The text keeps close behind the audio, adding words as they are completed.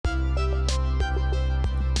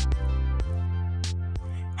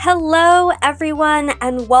Hello, everyone,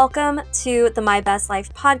 and welcome to the My Best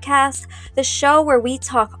Life podcast, the show where we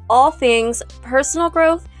talk all things personal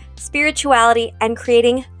growth, spirituality, and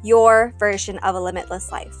creating your version of a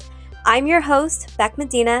limitless life. I'm your host, Beck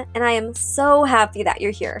Medina, and I am so happy that you're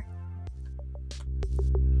here.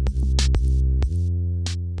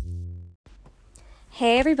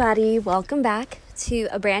 Hey, everybody, welcome back to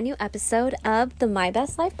a brand new episode of the My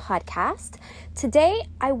Best Life podcast. Today,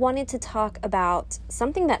 I wanted to talk about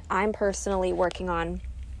something that I'm personally working on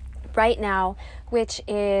right now, which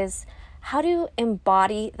is how to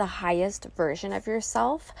embody the highest version of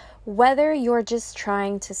yourself, whether you're just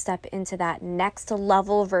trying to step into that next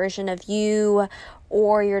level version of you,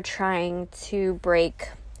 or you're trying to break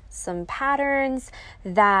some patterns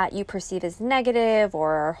that you perceive as negative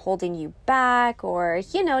or are holding you back, or,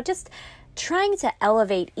 just trying to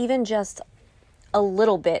elevate even just a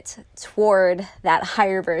little bit toward that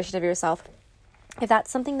higher version of yourself. If that's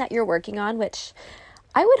something that you're working on, which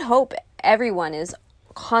I would hope everyone is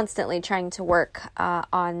constantly trying to work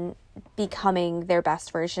on becoming their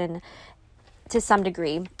best version to some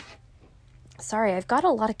degree. Sorry, I've got a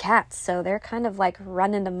lot of cats, so they're kind of like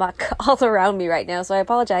running amok all around me right now, so I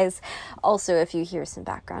apologize also if you hear some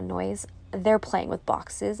background noise. They're playing with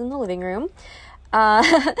boxes in the living room.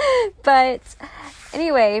 But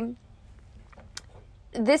anyway,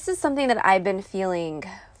 this is something that I've been feeling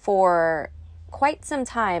for quite some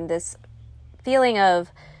time, this feeling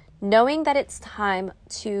of knowing that it's time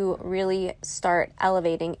to really start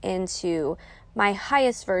elevating into my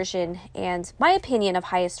highest version. And my opinion of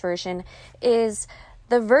highest version is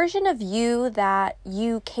the version of you that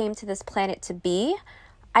you came to this planet to be.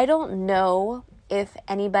 I don't know if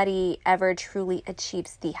anybody ever truly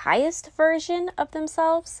achieves the highest version of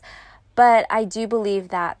themselves, but I do believe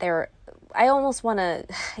that I don't want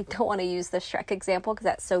to use the Shrek example because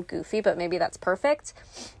that's so goofy, but maybe that's perfect.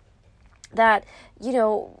 That,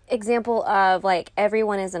 example of like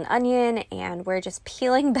everyone is an onion and we're just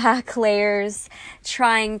peeling back layers,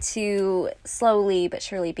 trying to slowly but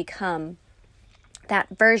surely become that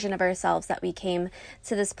version of ourselves that we came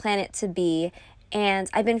to this planet to be. And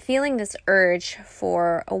I've been feeling this urge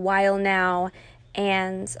for a while now,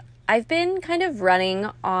 and I've been kind of running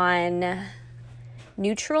on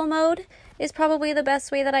neutral mode is probably the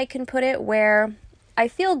best way that I can put it, where I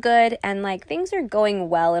feel good and like things are going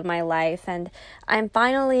well in my life, and I'm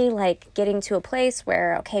finally like getting to a place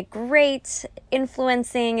where, okay, great,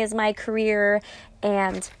 influencing is my career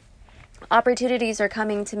and opportunities are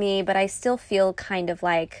coming to me, but I still feel kind of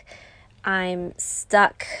like I'm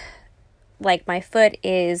stuck, like my foot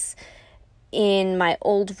is in my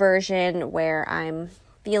old version where I'm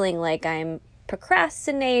feeling like I'm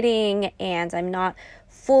procrastinating and I'm not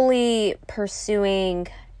fully pursuing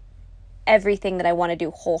everything that I want to do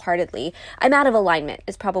wholeheartedly. I'm out of alignment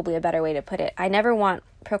is probably a better way to put it. I never want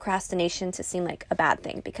procrastination to seem like a bad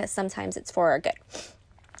thing because sometimes it's for our good.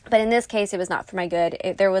 But in this case, it was not for my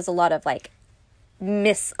good. There was a lot of like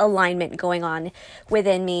misalignment going on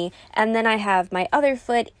within me. And then I have my other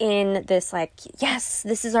foot in this like, yes,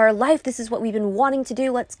 this is our life. This is what we've been wanting to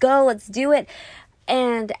do. Let's go. Let's do it.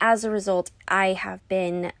 And as a result, I have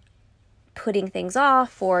been putting things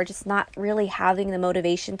off or just not really having the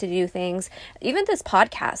motivation to do things, even this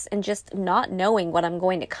podcast, and just not knowing what I'm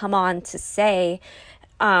going to come on to say,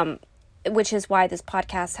 which is why this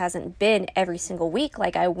podcast hasn't been every single week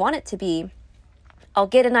like I want it to be. I'll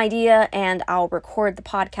get an idea and I'll record the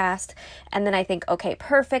podcast, and then I think, okay,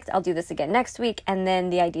 perfect, I'll do this again next week, and then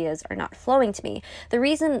the ideas are not flowing to me. The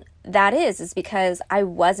reason that is because I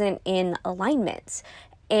wasn't in alignment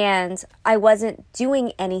and I wasn't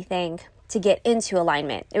doing anything to get into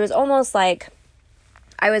alignment. It was almost like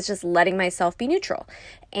I was just letting myself be neutral,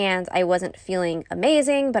 and I wasn't feeling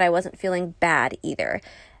amazing, but I wasn't feeling bad either.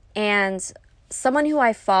 And someone who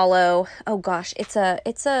I follow, oh gosh, it's a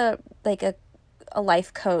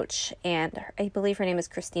life coach, and I believe her name is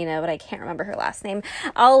Christina, but I can't remember her last name.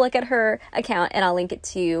 I'll look at her account and I'll link it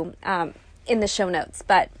to you in the show notes.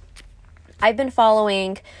 But I've been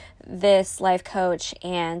following this life coach,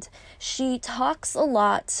 and she talks a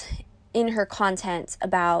lot in her content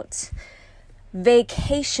about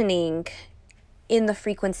vacationing in the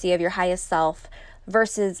frequency of your highest self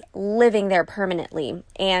versus living there permanently.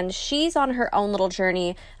 And she's on her own little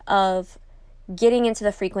journey of getting into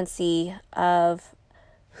the frequency of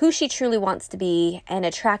who she truly wants to be and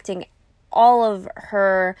attracting all of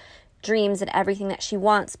her dreams and everything that she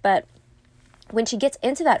wants. But when she gets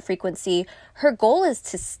into that frequency, her goal is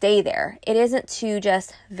to stay there. It isn't to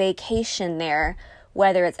just vacation there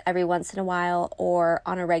whether it's every once in a while or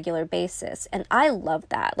on a regular basis. And I love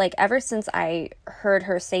that. Like, ever since I heard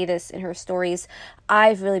her say this in her stories,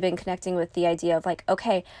 I've really been connecting with the idea of like,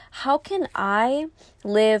 okay, how can I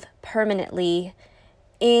live permanently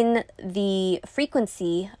in the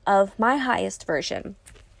frequency of my highest version?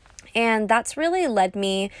 And that's really led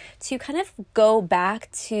me to kind of go back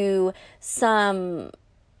to some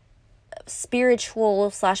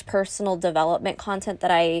spiritual / personal development content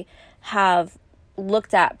that I have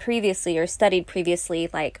looked at previously or studied previously.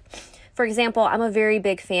 Like, for example, I'm a very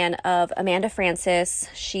big fan of Amanda Frances.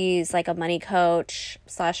 She's like a money coach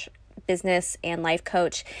 / business and life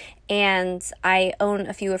coach, and I own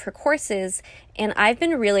a few of her courses, and I've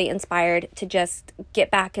been really inspired to just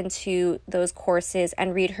get back into those courses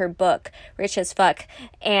and read her book, Rich as Fuck,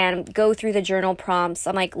 and go through the journal prompts.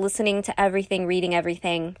 I'm like listening to everything, reading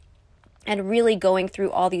everything, and really going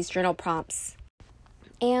through all these journal prompts.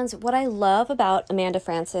 And what I love about Amanda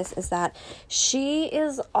Frances is that she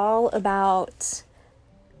is all about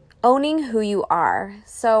owning who you are.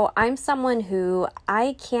 So I'm someone who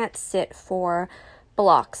I can't sit for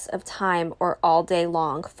blocks of time or all day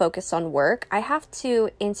long focused on work. I have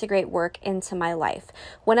to integrate work into my life.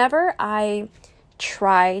 Whenever I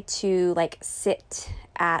try to like sit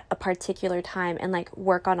at a particular time and like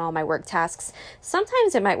work on all my work tasks,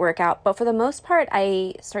 sometimes it might work out, but for the most part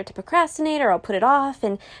I start to procrastinate or I'll put it off,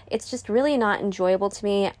 and it's just really not enjoyable to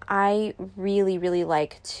me. I really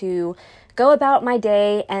like to go about my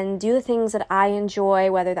day and do the things that I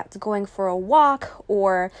enjoy, whether that's going for a walk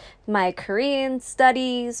or my Korean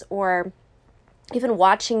studies or even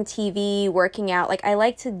watching TV, working out. Like, I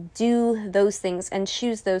like to do those things and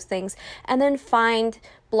choose those things and then find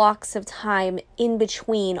blocks of time in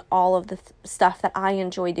between all of the stuff that I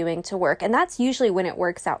enjoy doing to work. And that's usually when it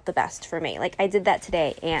works out the best for me. Like, I did that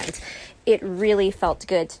today and it really felt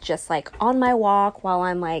good to just like on my walk while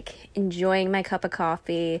I'm like enjoying my cup of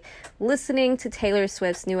coffee, listening to Taylor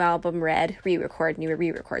Swift's new album, Red,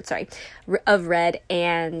 of Red,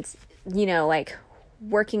 and, you know, like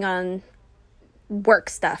working on work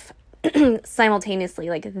stuff simultaneously.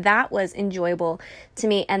 Like, that was enjoyable to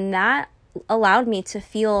me, and that allowed me to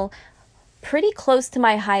feel pretty close to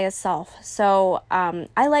my highest self. So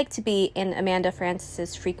I like to be in Amanda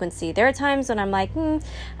Frances's frequency. There are times when I'm like,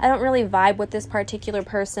 I don't really vibe with this particular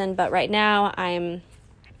person, but right now I'm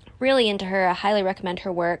really into her. I highly recommend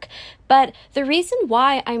her work. But the reason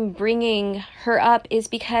why I'm bringing her up is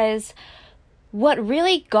because what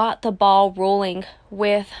really got the ball rolling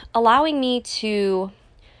with allowing me to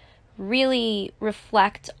really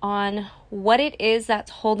reflect on what it is that's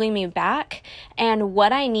holding me back and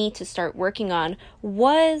what I need to start working on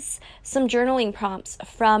was some journaling prompts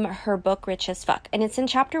from her book, Rich as Fuck. And it's in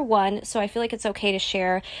chapter 1, so I feel like it's okay to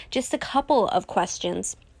share just a couple of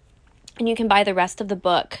questions. And you can buy the rest of the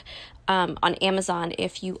book on Amazon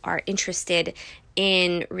if you are interested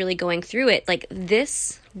in really going through it. Like,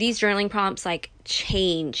 these journaling prompts like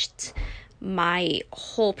changed my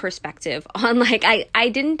whole perspective on like, I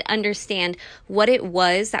didn't understand what it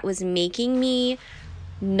was that was making me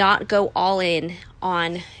not go all in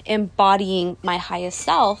on embodying my highest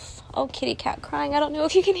self. Oh, kitty cat crying. I don't know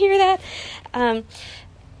if you can hear that.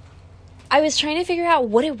 I was trying to figure out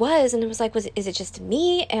what it was, and it was like, is it just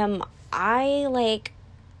me? Am I like,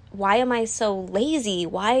 why am I so lazy?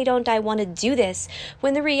 Why don't I want to do this?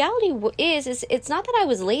 When the reality is it's not that I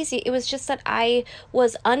was lazy. It was just that I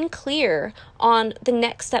was unclear on the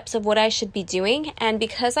next steps of what I should be doing. And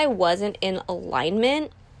because I wasn't in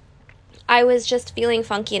alignment, I was just feeling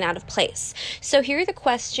funky and out of place. So here are the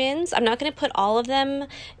questions. I'm not going to put all of them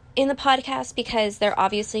in the podcast because they're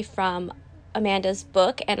obviously from Amanda's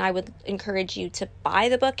book, and I would encourage you to buy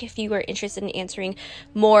the book if you are interested in answering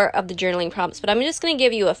more of the journaling prompts. But I'm just going to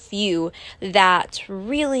give you a few that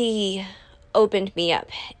really opened me up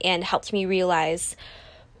and helped me realize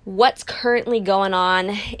what's currently going on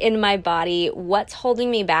in my body, what's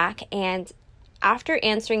holding me back. And after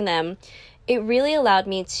answering them, it really allowed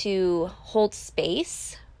me to hold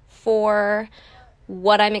space for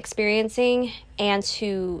what I'm experiencing and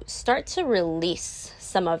to start to release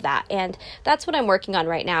some of that. And that's what I'm working on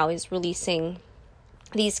right now, is releasing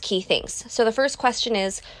these key things. So the first question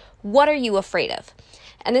is, what are you afraid of?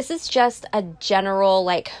 And this is just a general,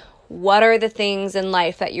 like, what are the things in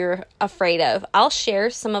life that you're afraid of? I'll share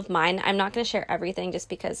some of mine. I'm not going to share everything just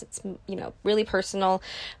because it's, really personal,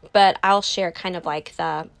 but I'll share kind of like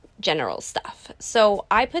the general stuff. So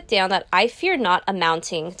I put down that I fear not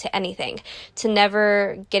amounting to anything, to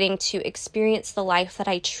never getting to experience the life that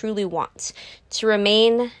I truly want, to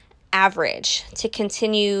remain average, to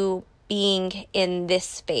continue being in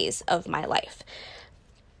this phase of my life.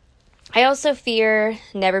 I also fear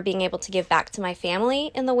never being able to give back to my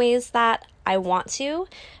family in the ways that I want to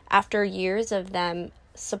after years of them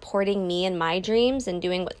supporting me in my dreams and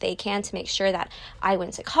doing what they can to make sure that I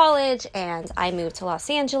went to college and I moved to Los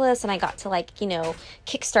Angeles and I got to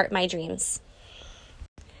kickstart my dreams.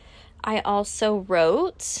 I also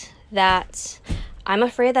wrote that I'm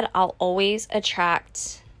afraid that I'll always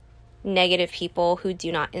attract negative people who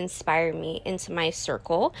do not inspire me into my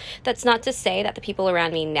circle. That's not to say that the people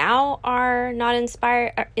around me now are not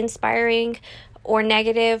inspiring or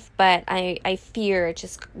negative, but I fear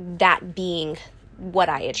just that being what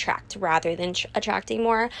I attract rather than attracting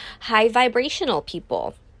more high vibrational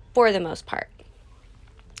people for the most part.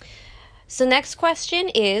 So next question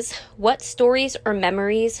is, what stories or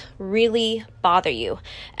memories really bother you?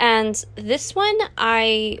 And this one,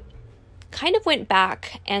 I kind of went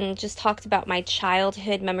back and just talked about my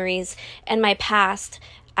childhood memories and my past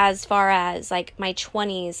as far as like my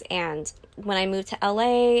 20s and when I moved to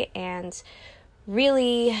LA, and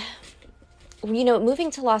really, moving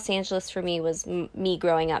to Los Angeles for me was me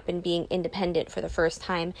growing up and being independent for the first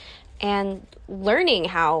time and learning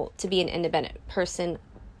how to be an independent person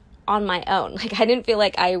on my own. Like, I didn't feel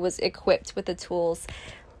like I was equipped with the tools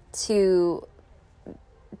to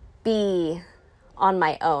be on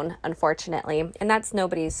my own, unfortunately, and that's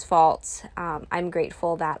nobody's fault. I'm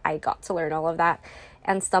grateful that I got to learn all of that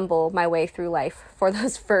and stumble my way through life for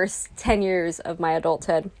those first 10 years of my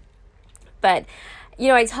adulthood. But,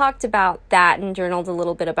 I talked about that and journaled a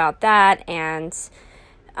little bit about that, and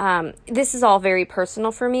this is all very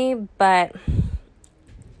personal for me, but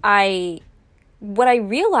what I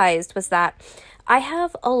realized was that I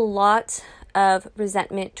have a lot of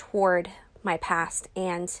resentment toward my past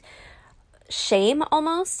and shame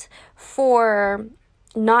almost for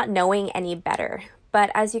not knowing any better. But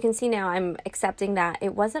as you can see now, I'm accepting that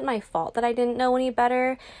it wasn't my fault that I didn't know any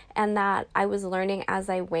better and that I was learning as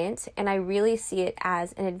I went. And I really see it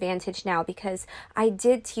as an advantage now because I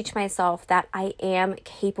did teach myself that I am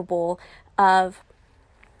capable of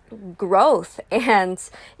growth. And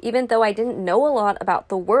even though I didn't know a lot about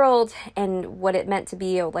the world and what it meant to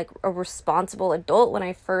be a responsible adult when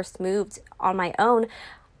I first moved on my own,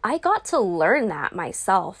 I got to learn that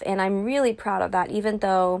myself. And I'm really proud of that, even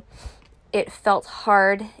though it felt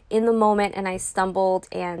hard in the moment and I stumbled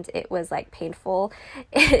and it was painful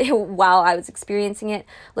while I was experiencing it.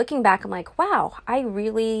 Looking back, I'm like, wow, I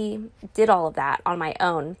really did all of that on my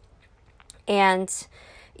own. And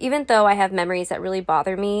even though I have memories that really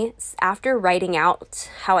bother me, after writing out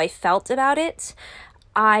how I felt about it,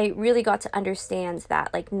 I really got to understand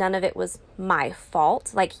that none of it was my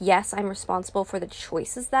fault. Yes, I'm responsible for the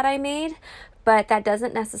choices that I made, but that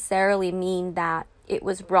doesn't necessarily mean that it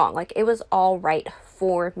was wrong. It was all right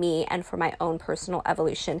for me and for my own personal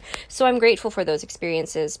evolution. So I'm grateful for those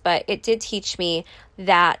experiences, but it did teach me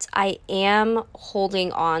that I am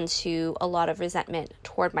holding on to a lot of resentment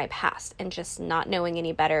toward my past and just not knowing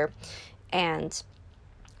any better and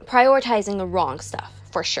prioritizing the wrong stuff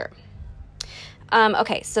for sure.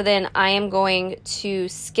 Okay, so then I am going to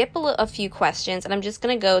skip a few questions and I'm just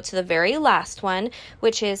going to go to the very last one,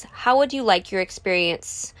 which is, how would you like your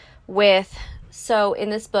experience with, so in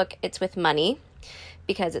this book, it's with money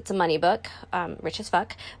because it's a money book, rich as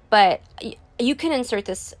fuck, but you can insert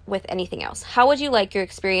this with anything else. How would you like your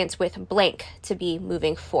experience with blank to be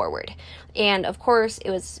moving forward? And of course,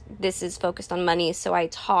 this is focused on money, so I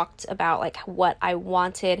talked about what I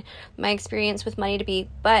wanted my experience with money to be,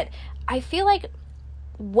 but I feel like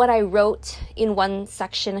what I wrote in one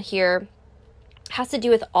section here has to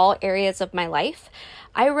do with all areas of my life.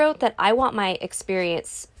 I wrote that I want my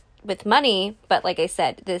experience with money, but like I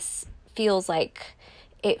said, this feels like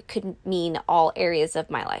it could mean all areas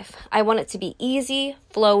of my life. I want it to be easy,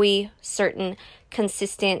 flowy, certain,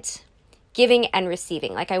 consistent, giving and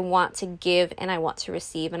receiving. I want to give and I want to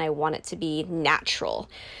receive and I want it to be natural.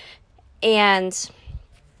 And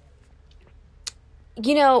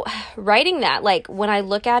writing that, when I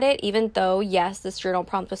look at it, even though, yes, this journal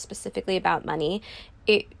prompt was specifically about money,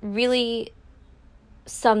 it really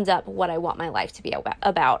summed up what I want my life to be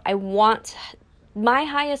about. I want my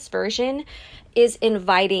highest version is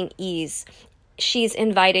inviting ease. She's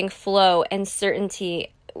inviting flow and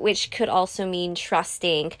certainty, which could also mean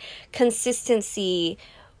trusting, consistency,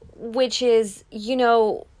 which is,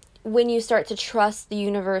 when you start to trust the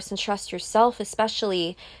universe and trust yourself,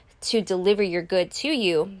 especially to deliver your good to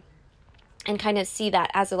you, and kind of see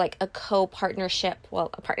that as a co-partnership, a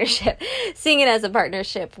partnership, seeing it as a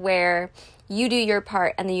partnership where you do your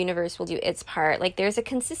part and the universe will do its part. There's a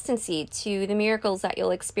consistency to the miracles that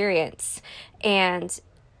you'll experience. And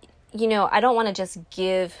I don't want to just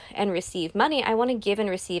give and receive money. I want to give and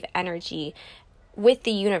receive energy with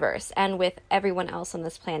the universe and with everyone else on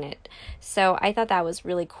this planet. So I thought that was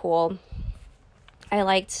really cool. I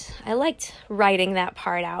liked writing that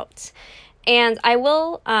part out. And I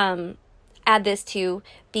will add this too,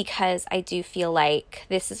 because I do feel like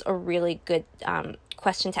this is a really good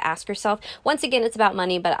question to ask yourself. Once again, it's about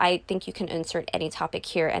money, but I think you can insert any topic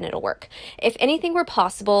here and it'll work. If anything were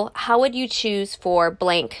possible, how would you choose for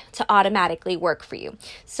blank to automatically work for you?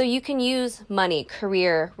 So you can use money,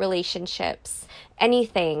 career, relationships,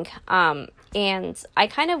 anything. And I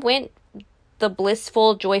kind of went the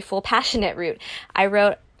blissful, joyful, passionate route. I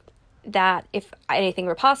wrote that if anything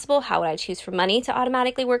were possible, how would I choose for money to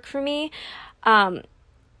automatically work for me?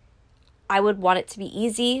 I would want it to be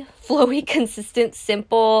easy, flowy, consistent,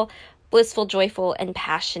 simple, blissful, joyful, and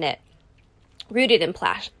passionate, rooted in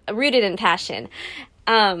passion.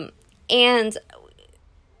 And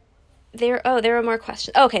there are more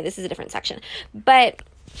questions. Okay, this is a different section. But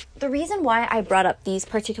the reason why I brought up these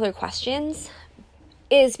particular questions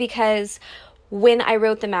is because when I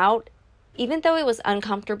wrote them out, even though it was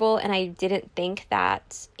uncomfortable and I didn't think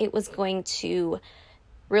that it was going to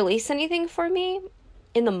release anything for me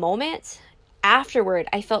in the moment, afterward,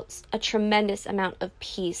 I felt a tremendous amount of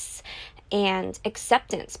peace and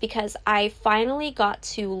acceptance, because I finally got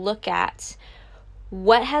to look at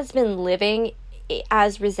what has been living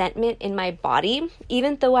as resentment in my body,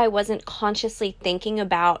 even though I wasn't consciously thinking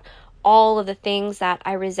about all of the things that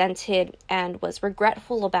I resented and was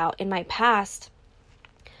regretful about in my past.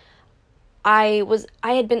 I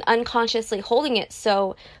had been unconsciously holding it.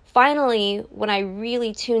 So finally, when I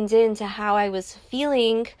really tuned into how I was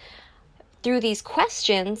feeling through these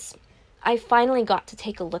questions, I finally got to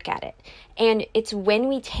take a look at it. And it's when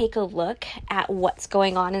we take a look at what's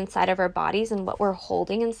going on inside of our bodies and what we're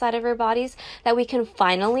holding inside of our bodies that we can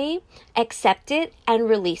finally accept it and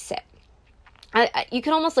release it. You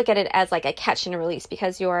can almost look at it as like a catch and release,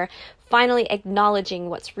 because you're finally acknowledging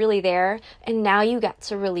what's really there, and now you get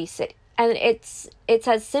to release it. And it's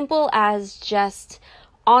as simple as just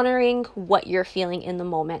honoring what you're feeling in the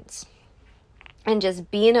moment and just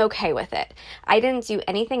being okay with it. I didn't do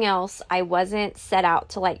anything else. I wasn't set out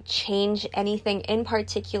to like change anything in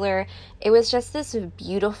particular. It was just this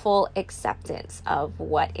beautiful acceptance of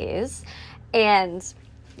what is. And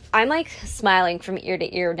I'm like smiling from ear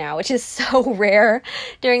to ear now, which is so rare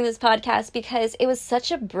during this podcast, because it was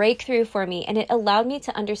such a breakthrough for me, and it allowed me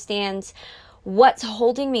to understand what's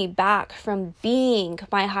holding me back from being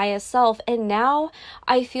my highest self. And now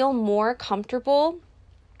I feel more comfortable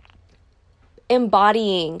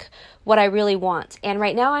embodying what I really want. And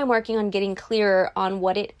right now I'm working on getting clearer on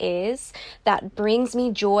what it is that brings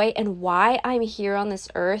me joy and why I'm here on this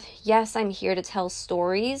earth. Yes, I'm here to tell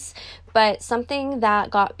stories, but something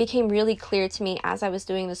that became really clear to me as I was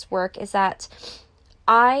doing this work is that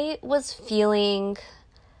I was feeling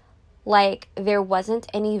like there wasn't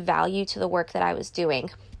any value to the work that I was doing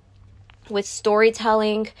with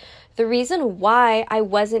storytelling. The reason why I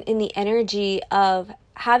wasn't in the energy of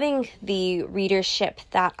having the readership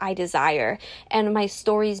that I desire and my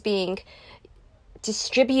stories being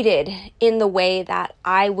distributed in the way that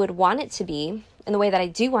I would want it to be, in the way that I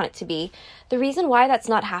do want it to be, the reason why that's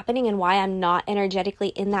not happening and why I'm not energetically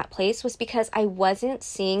in that place was because I wasn't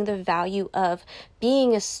seeing the value of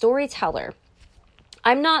being a storyteller.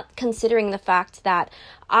 I'm not considering the fact that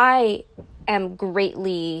I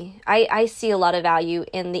see a lot of value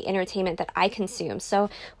in the entertainment that I consume. So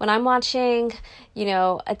when I'm watching,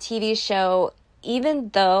 a TV show, even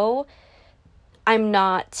though I'm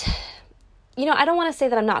not, I don't want to say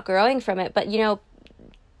that I'm not growing from it, but,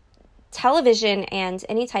 television and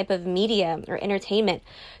any type of media or entertainment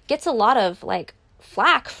gets a lot of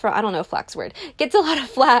flack from, I don't know if flack's a word, gets a lot of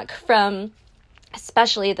flack from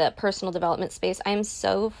especially the personal development space. I'm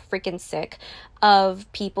so freaking sick of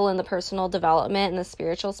people in the personal development and the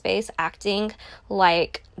spiritual space acting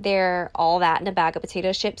like they're all that in a bag of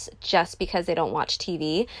potato chips just because they don't watch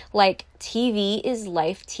TV. TV is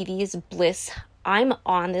life. TV is bliss. I'm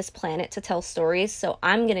on this planet to tell stories, so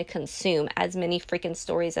I'm going to consume as many freaking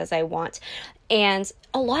stories as I want. And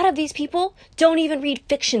a lot of these people don't even read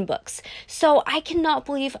fiction books. So I cannot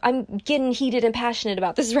believe I'm getting heated and passionate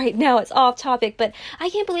about this right now. It's off topic, but I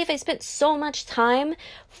can't believe I spent so much time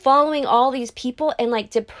following all these people and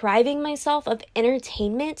depriving myself of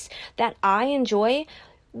entertainment that I enjoy,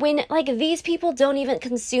 when these people don't even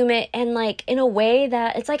consume it, and in a way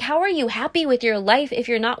that it's how are you happy with your life if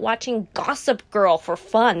you're not watching Gossip Girl for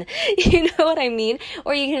fun? You know what I mean?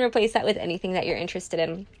 Or you can replace that with anything that you're interested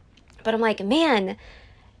in. But I'm man,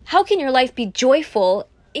 how can your life be joyful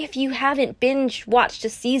if you haven't binge watched a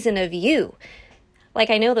season of You. Like,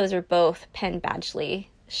 I know those are both Penn Badgley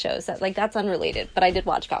shows, that like that's unrelated, but I did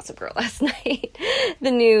watch Gossip Girl last night,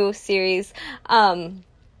 the new series,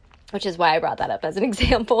 which is why I brought that up as an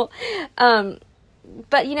example.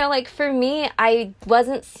 But, you know, like for me, I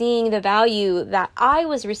wasn't seeing the value that I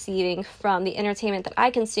was receiving from the entertainment that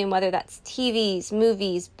I consume, whether that's TVs,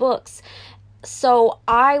 movies, books. So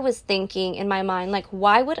I was thinking in my mind, like,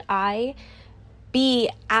 why would I be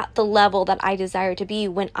at the level that I desire to be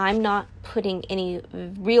when I'm not putting any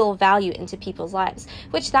real value into people's lives?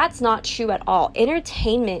 Which that's not true at all.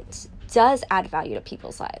 Entertainment does add value to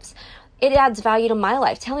people's lives. It adds value to my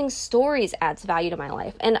life. Telling stories adds value to my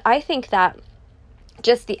life. And I think that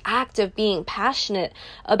just the act of being passionate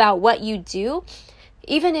about what you do,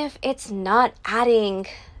 even if it's not adding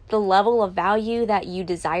the level of value that you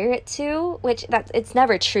desire it to, which it's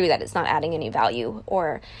never true that it's not adding any value,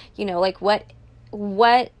 or, you know, like what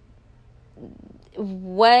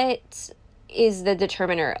is the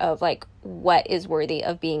determiner of like what is worthy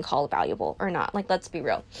of being called valuable or not? Like, let's be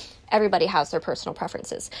real. Everybody has their personal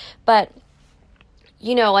preferences, but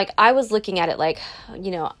you know, like I was looking at it like, you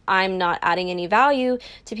know, I'm not adding any value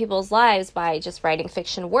to people's lives by just writing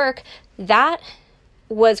fiction work. That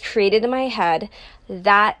was created in my head.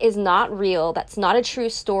 That is not real. That's not a true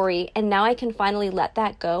story. And now I can finally let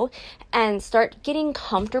that go and start getting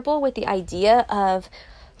comfortable with the idea of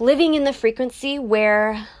living in the frequency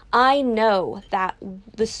where I know that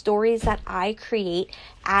the stories that I create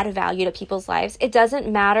add value to people's lives. It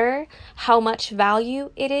doesn't matter how much value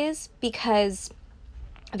it is, because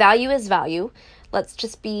value is value. Let's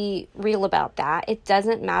just be real about that. It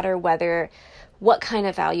doesn't matter what kind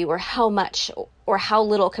of value or how much or how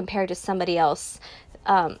little compared to somebody else's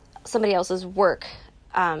work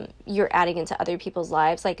you're adding into other people's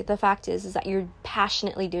lives. Like, the fact is that you're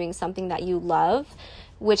passionately doing something that you love,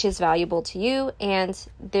 which is valuable to you, and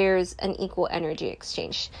there's an equal energy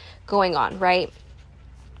exchange going on, right?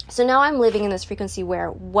 So now I'm living in this frequency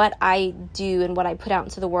where what I do and what I put out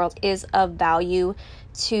into the world is of value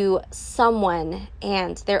to someone,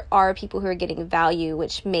 and there are people who are getting value,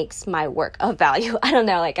 which makes my work of value. I don't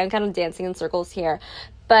know, like I'm kind of dancing in circles here,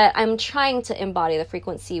 but I'm trying to embody the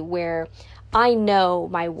frequency where I know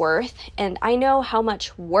my worth and I know how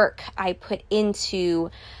much work I put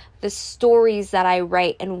into the stories that I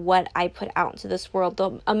write and what I put out into this world,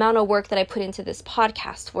 the amount of work that I put into this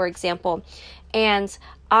podcast, for example. And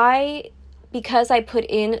because I put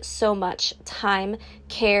in so much time,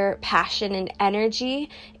 care, passion, and energy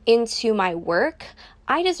into my work,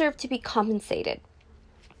 I deserve to be compensated.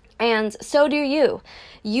 And so do you.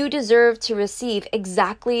 You deserve to receive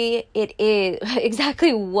exactly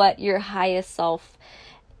what your highest self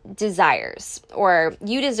desires, or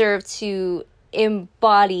you deserve to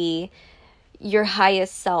embody your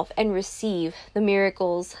highest self and receive the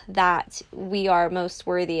miracles that we are most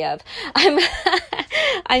worthy of.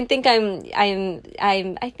 I think I'm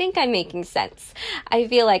making sense. I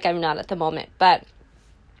feel like I'm not at the moment, but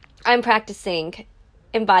I'm practicing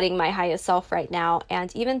embodying my highest self right now.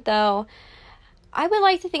 And even though I would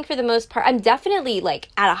like to think for the most part, I'm definitely like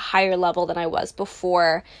at a higher level than I was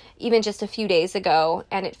before, even just a few days ago.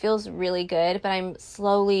 And it feels really good, but I'm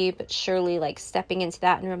slowly but surely like stepping into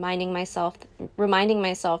that and reminding myself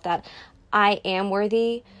that I am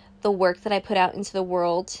worthy. The work that I put out into the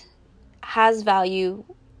world has value,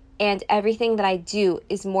 and everything that I do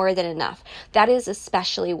is more than enough. That is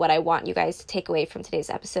especially what I want you guys to take away from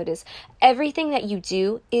today's episode, is everything that you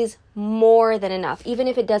do is more than enough, even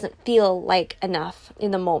if it doesn't feel like enough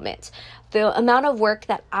in the moment. The amount of work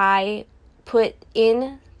that I put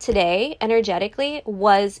in today energetically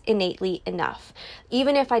was innately enough.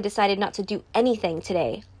 Even if I decided not to do anything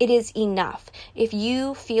today, it is enough. If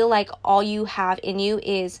you feel like all you have in you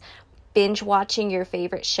is binge watching your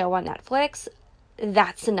favorite show on Netflix,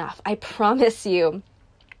 that's enough. I promise you.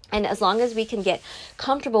 And as long as we can get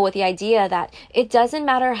comfortable with the idea that it doesn't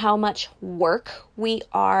matter how much work we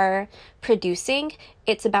are producing,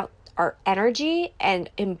 it's about our energy and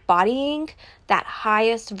embodying that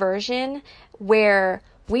highest version where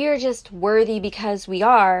we are just worthy because we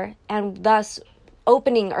are, and thus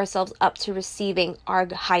opening ourselves up to receiving our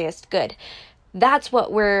highest good. That's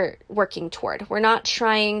what we're working toward. We're not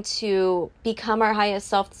trying to become our highest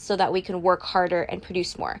self so that we can work harder and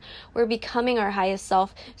produce more. We're becoming our highest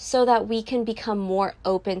self so that we can become more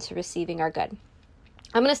open to receiving our good.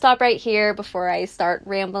 I'm going to stop right here before I start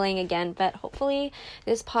rambling again, but hopefully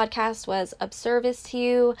this podcast was of service to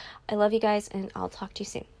you. I love you guys, and I'll talk to you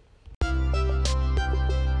soon.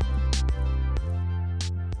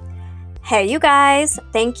 Hey, you guys,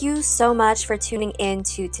 thank you so much for tuning in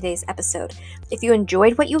to today's episode. If you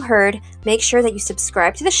enjoyed what you heard, make sure that you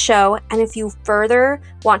subscribe to the show. And if you further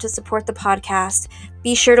want to support the podcast,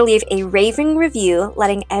 be sure to leave a raving review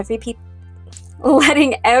letting everybody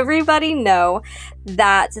know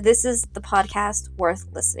that this is the podcast worth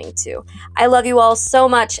listening to. I love you all so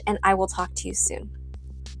much, and I will talk to you soon.